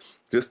 And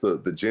just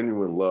the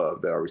genuine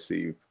love that I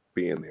received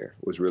being there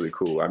was really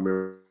cool. I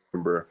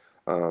remember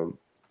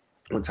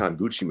one time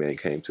Gucci Mane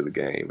came to the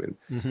game,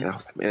 and I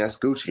was like, man, that's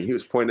Gucci. And he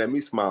was pointing at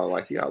me, smiling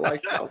like, yeah, I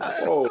like that. I was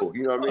like, whoa,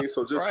 you know what I mean?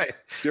 So just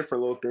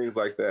different little things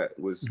like that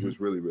was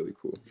really, really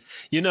cool.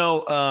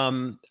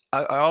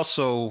 I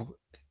also,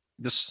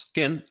 this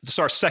is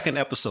our second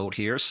episode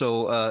here.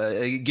 So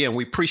again,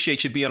 we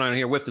appreciate you being on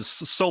here with us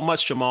so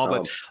much, Jamal.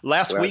 But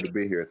last week, to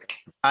be here.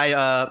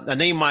 I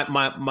named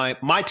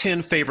my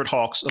 10 favorite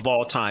Hawks of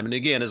all time. And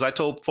again, as I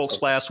told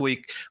folks last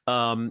week,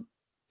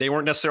 they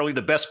weren't necessarily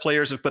the best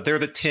players, but they're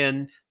the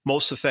 10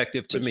 most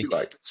effective to me.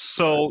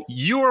 So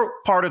you're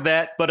part of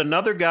that, but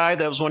another guy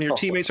that was one of your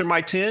teammates in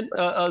my 10,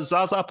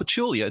 Zaza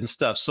Pachulia and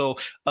stuff. So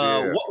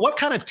what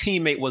kind of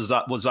teammate was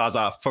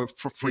Zaza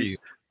for you?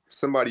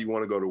 Somebody you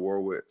want to go to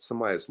war with,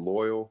 somebody that's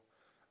loyal,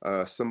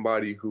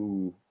 somebody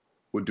who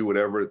would do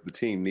whatever the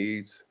team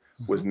needs,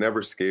 was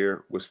never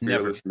scared, was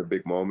fearless in the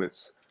big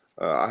moments.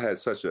 I had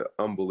such an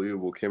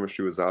unbelievable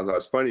chemistry with Zaza.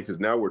 It's funny because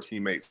now we're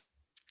teammates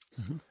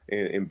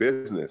in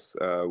business.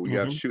 We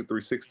have Shoot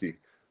 360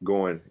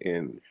 going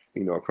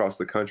across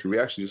the country. We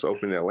actually just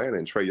opened in Atlanta,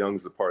 and Trey Young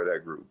is a part of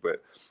that group.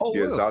 But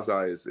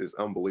Zaza is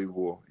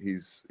unbelievable.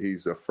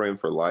 He's a friend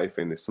for life,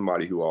 and is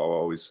somebody who I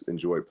always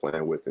enjoyed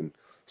playing with and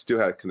still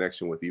had a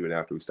connection with even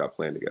after we stopped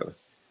playing together.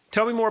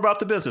 Tell me more about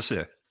the business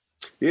here.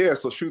 Yeah,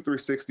 so Shoot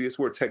 360 is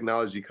where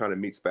technology kind of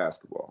meets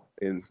basketball.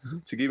 And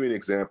to give you an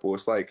example,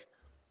 it's like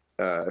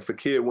if a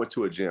kid went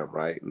to a gym,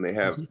 right, and they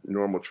have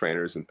normal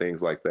trainers and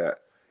things like that,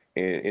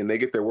 and they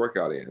get their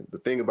workout in. The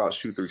thing about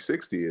Shoot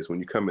 360 is when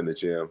you come in the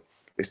gym,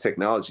 it's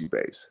technology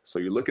based. So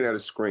you're looking at a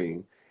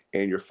screen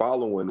and you're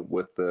following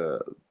what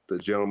the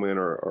gentleman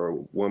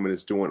or woman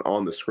is doing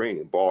on the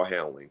screen, ball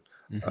handling,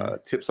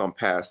 tips on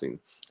passing.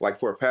 Like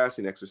for a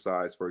passing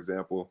exercise, for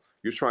example,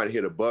 you're trying to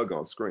hit a bug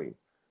on screen.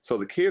 So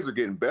the kids are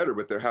getting better,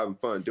 but they're having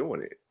fun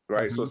doing it,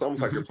 right? So it's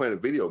almost like they're playing a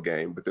video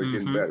game, but they're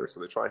getting better. So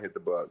they're trying to hit the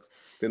bugs.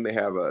 Then they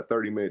have a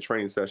 30-minute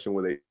training session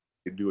where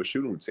they do a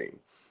shooting routine.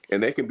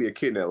 And they can be a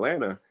kid in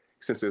Atlanta,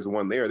 since there's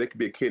one there, they could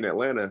be a kid in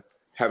Atlanta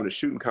having a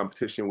shooting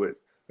competition with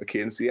a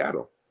kid in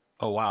Seattle.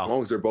 Oh, wow. As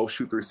long as they're both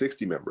Shoot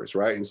 360 members,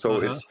 right? And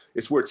so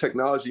it's where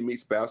technology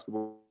meets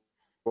basketball.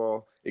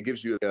 It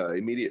gives you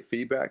immediate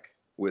feedback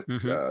with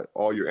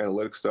all your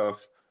analytic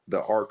stuff,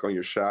 the arc on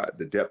your shot,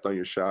 the depth on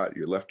your shot,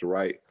 your left to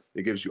right.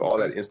 It gives you all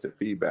that instant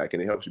feedback,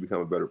 and it helps you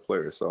become a better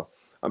player. So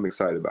I'm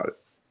excited about it.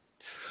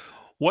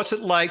 What's it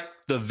like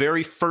the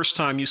very first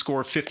time you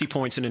scored 50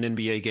 points in an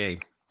NBA game?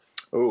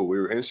 Oh,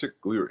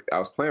 I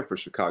was playing for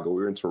Chicago.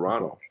 We were in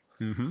Toronto.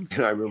 And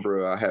I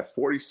remember I had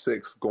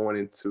 46 going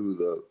into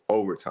the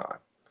overtime.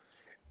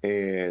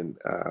 And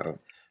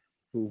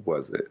who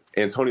was it?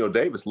 Antonio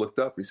Davis looked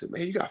up. He said,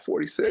 "Man, you got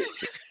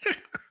 46?"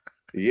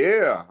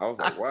 Yeah. I was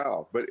like,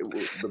 wow. But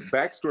the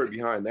backstory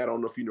behind that, I don't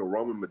know if you know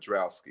Roman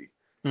Madrowski.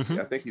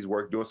 I think he's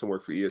doing some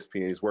work for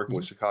ESPN. He's working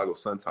with Chicago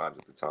Sun-Times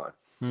at the time.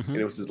 And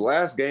it was his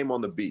last game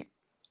on the beat.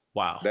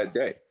 Wow. That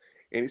day.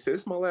 And he said,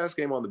 "It's my last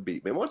game on the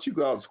beat. Man, why don't you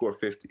go out and score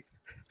 50?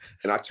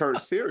 And I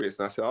turned serious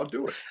and I said, "I'll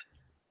do it."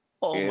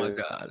 My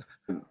God.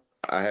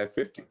 I had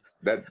 50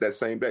 that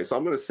same day. So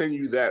I'm going to send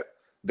you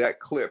that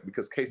clip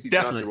because Casey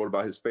Johnson wrote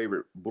about his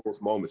favorite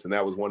Bulls moments, and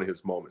that was one of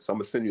his moments. So I'm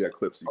going to send you that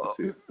clip so you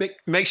can see it.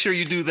 Make sure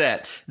you do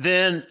that.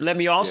 Then let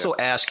me also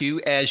ask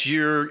you, as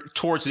you're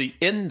towards the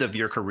end of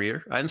your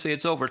career, I didn't say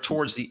it's over,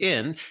 towards the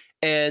end,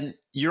 and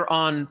you're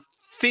on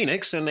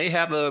Phoenix, and they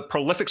have a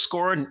prolific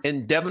scorer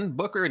in Devin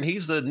Booker, and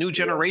he's a new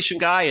generation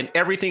guy, and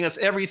everything that's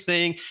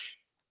everything.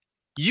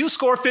 You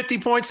score 50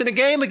 points in a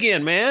game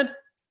again, man.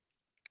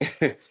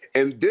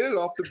 And did it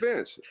off the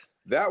bench.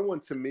 That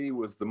one to me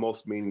was the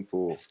most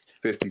meaningful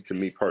 50 to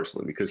me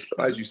personally, because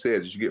as you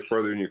said, as you get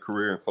further in your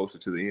career and closer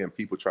to the end,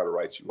 people try to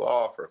write you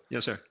off or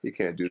yes, sir. You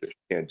can't do this,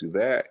 you can't do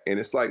that. And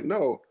it's like,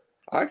 no,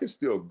 I can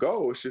still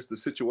go. It's just the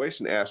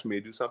situation asked me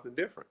to do something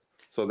different.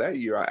 So that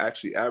year I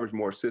actually averaged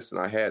more assists than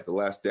I had the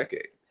last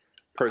decade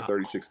per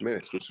 36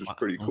 minutes, which was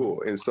pretty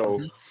cool. And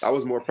so I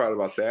was more proud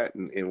about that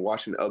and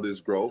watching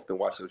others' growth and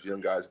watching those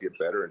young guys get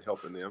better and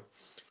helping them.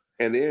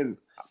 And then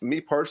me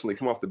personally,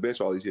 come off the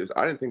bench all these years,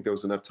 I didn't think there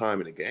was enough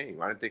time in a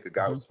game. I didn't think a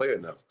guy would play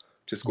enough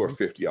to score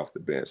 50 off the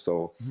bench.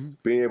 So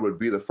being able to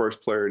be the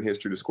first player in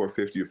history to score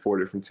 50 with 4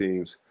 different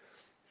teams,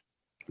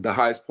 the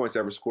highest points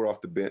ever scored off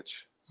the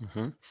bench,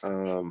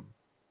 and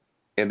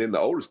then the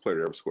oldest player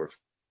to ever score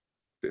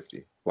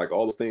 50, like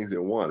all the things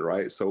in one,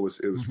 right? So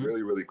it was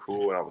really, really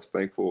cool, and I was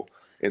thankful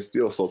and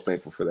still so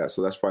thankful for that.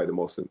 So that's probably the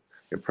most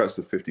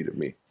impressive 50 to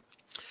me.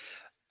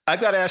 I've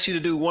got to ask you to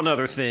do one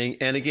other thing.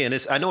 And again,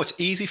 I know it's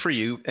easy for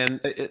you. And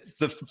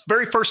the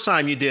very first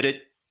time you did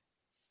it,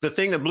 the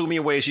thing that blew me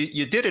away is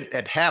you did it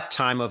at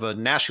halftime of a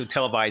national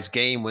televised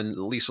game when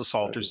Lisa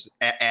Salters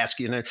asked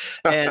you.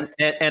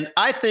 And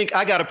I think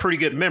I got a pretty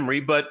good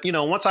memory. But, you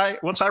know, once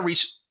I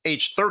reached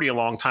age 30 a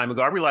long time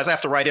ago, I realized I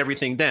have to write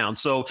everything down.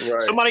 So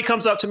somebody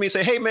comes up to me and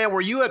say, "Hey, man,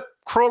 were you at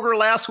Kroger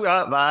last week?"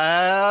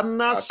 I'm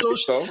not so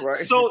sure. Right?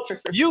 So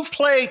you've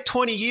played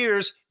 20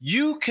 years.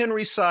 You can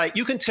recite.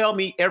 You can tell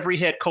me every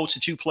head coach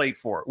that you played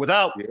for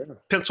without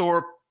pencil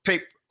or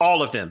paper,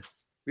 all of them.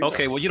 Yeah.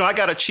 Okay, well, you know, I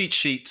got a cheat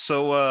sheet.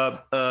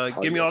 So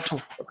give me all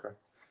 20. Okay.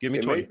 Give me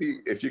 20. Maybe,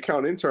 if you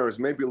count interns,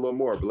 maybe a little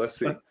more, but let's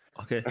see.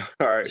 Okay.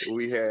 All right.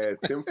 We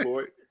had Tim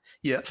Floyd.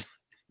 Yes.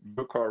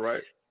 Bill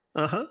Cartwright.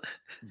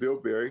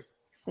 Bill Berry.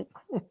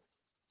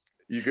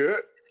 You good?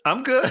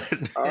 I'm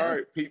good. All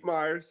right. Pete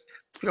Myers.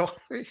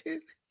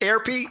 Air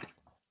Pete.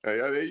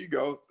 Yeah, there you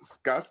go.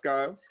 Scott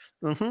Skiles.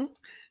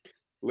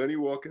 Lenny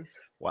Wilkins.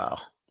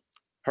 Wow.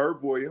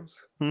 Herb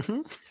Williams.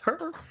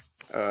 Herb.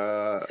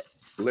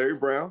 Larry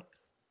Brown.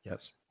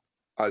 Yes.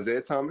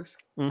 Isaiah Thomas.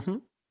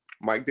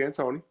 Mike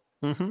D'Antoni.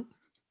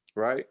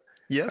 Right?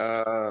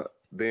 Yes.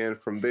 Then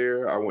from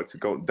there, I went to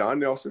go Don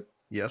Nelson.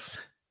 Yes.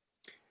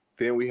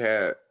 Then we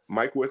had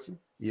Mike Woodson.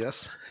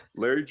 Yes.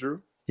 Larry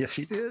Drew. Yes,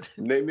 he did.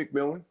 Nate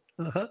McMillan.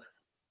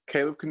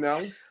 Caleb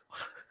Canales.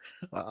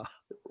 Wow.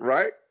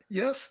 Right?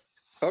 Yes.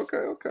 Okay.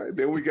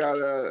 Then we got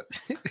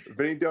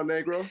Vinny Del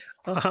Negro.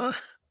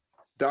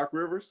 Doc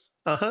Rivers.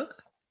 Tom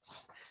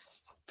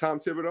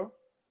Thibodeau.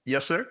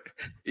 Yes, sir.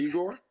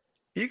 Igor,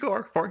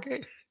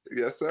 Jorge.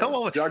 Yes, sir. Come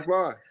on. Jacques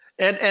Vaughn.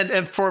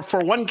 And for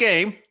one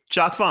game,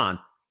 Jacques Vaughn.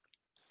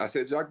 I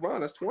said Jacques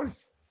Vaughn, that's 20.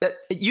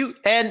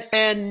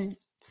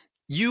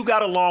 You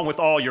got along with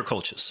all your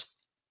coaches.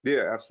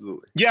 Yeah,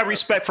 absolutely. You have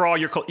respect for all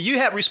your coaches. You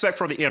have respect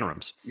for the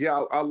interims.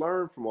 Yeah, I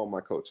learned from all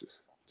my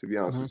coaches, to be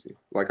honest with you.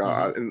 Like,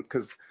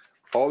 because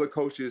all the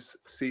coaches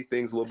see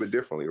things a little bit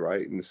differently,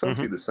 right? And some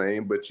see the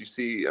same, but you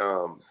see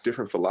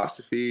different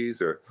philosophies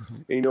and,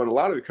 you know, and a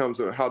lot of it comes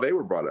on how they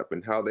were brought up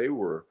and how they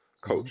were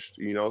coached,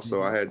 you know?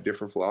 So I had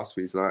different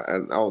philosophies,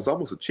 and I was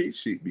almost a cheat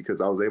sheet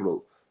because I was able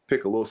to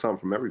pick a little something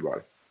from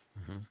everybody.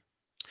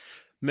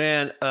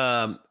 Man,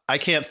 I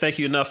can't thank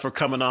you enough for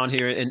coming on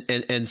here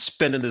and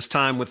spending this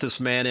time with this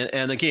man.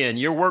 And again,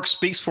 your work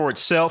speaks for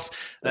itself.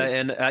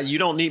 And you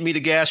don't need me to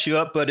gas you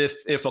up. But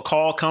if a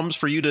call comes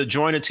for you to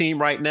join a team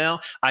right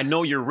now, I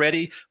know you're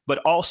ready. But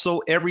also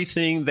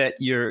everything that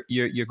your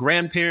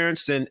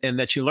grandparents and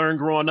that you learned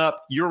growing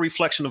up, you're a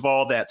reflection of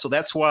all that. So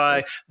that's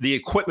why the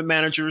equipment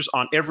managers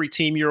on every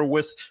team you're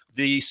with,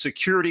 the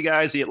security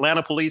guys, the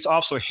Atlanta police,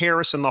 Officer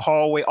Harris in the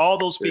hallway, all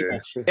those people,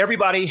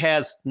 everybody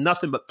has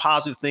nothing but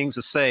positive things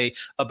to say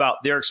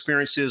about their experience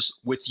experiences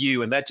with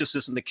you. And that just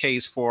isn't the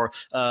case for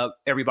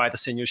everybody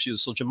that's in your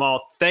shoes. So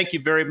Jamal, thank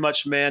you very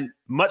much, man.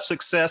 Much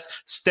success.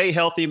 Stay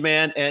healthy,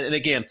 man. And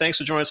again, thanks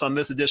for joining us on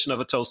this edition of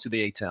A Toast to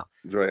the A-Town.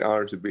 Dre,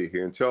 honored to be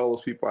here. And tell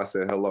those people I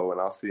said hello, and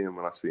I'll see them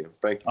when I see them.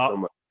 Thank you so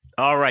much.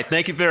 All right.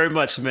 Thank you very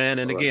much, man.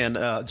 And again,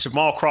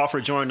 Jamal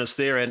Crawford joined us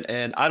there.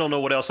 And I don't know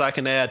what else I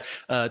can add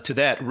to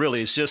that,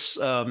 really. It's just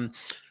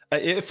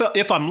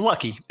if I'm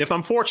lucky, if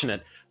I'm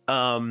fortunate,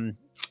 all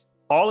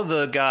of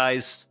the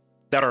guys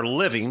that are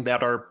living,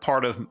 that are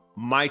part of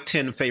my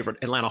 10 favorite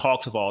Atlanta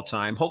Hawks of all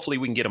time, hopefully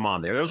we can get them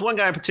on there. There was one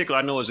guy in particular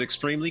I know is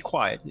extremely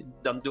quiet,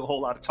 doesn't do a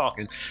whole lot of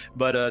talking,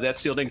 but that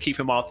still didn't keep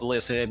him off the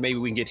list, and maybe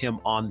we can get him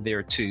on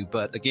there too.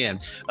 But again,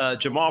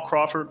 Jamal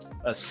Crawford,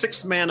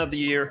 sixth man of the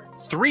year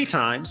 3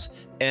 times,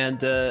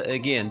 and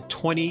again,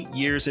 20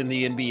 years in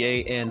the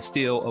NBA and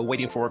still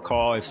waiting for a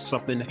call if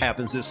something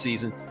happens this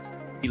season.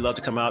 He'd love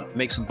to come out,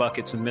 make some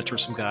buckets and mentor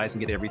some guys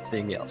and get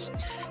everything else.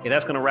 And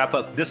that's going to wrap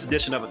up this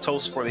edition of A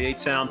Toast for the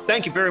A-Town.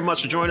 Thank you very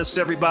much for joining us,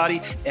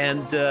 everybody.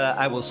 And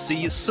I will see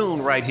you soon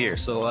right here.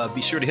 So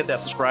be sure to hit that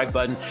subscribe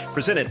button,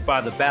 presented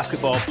by the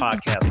Basketball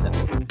Podcast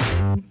Network.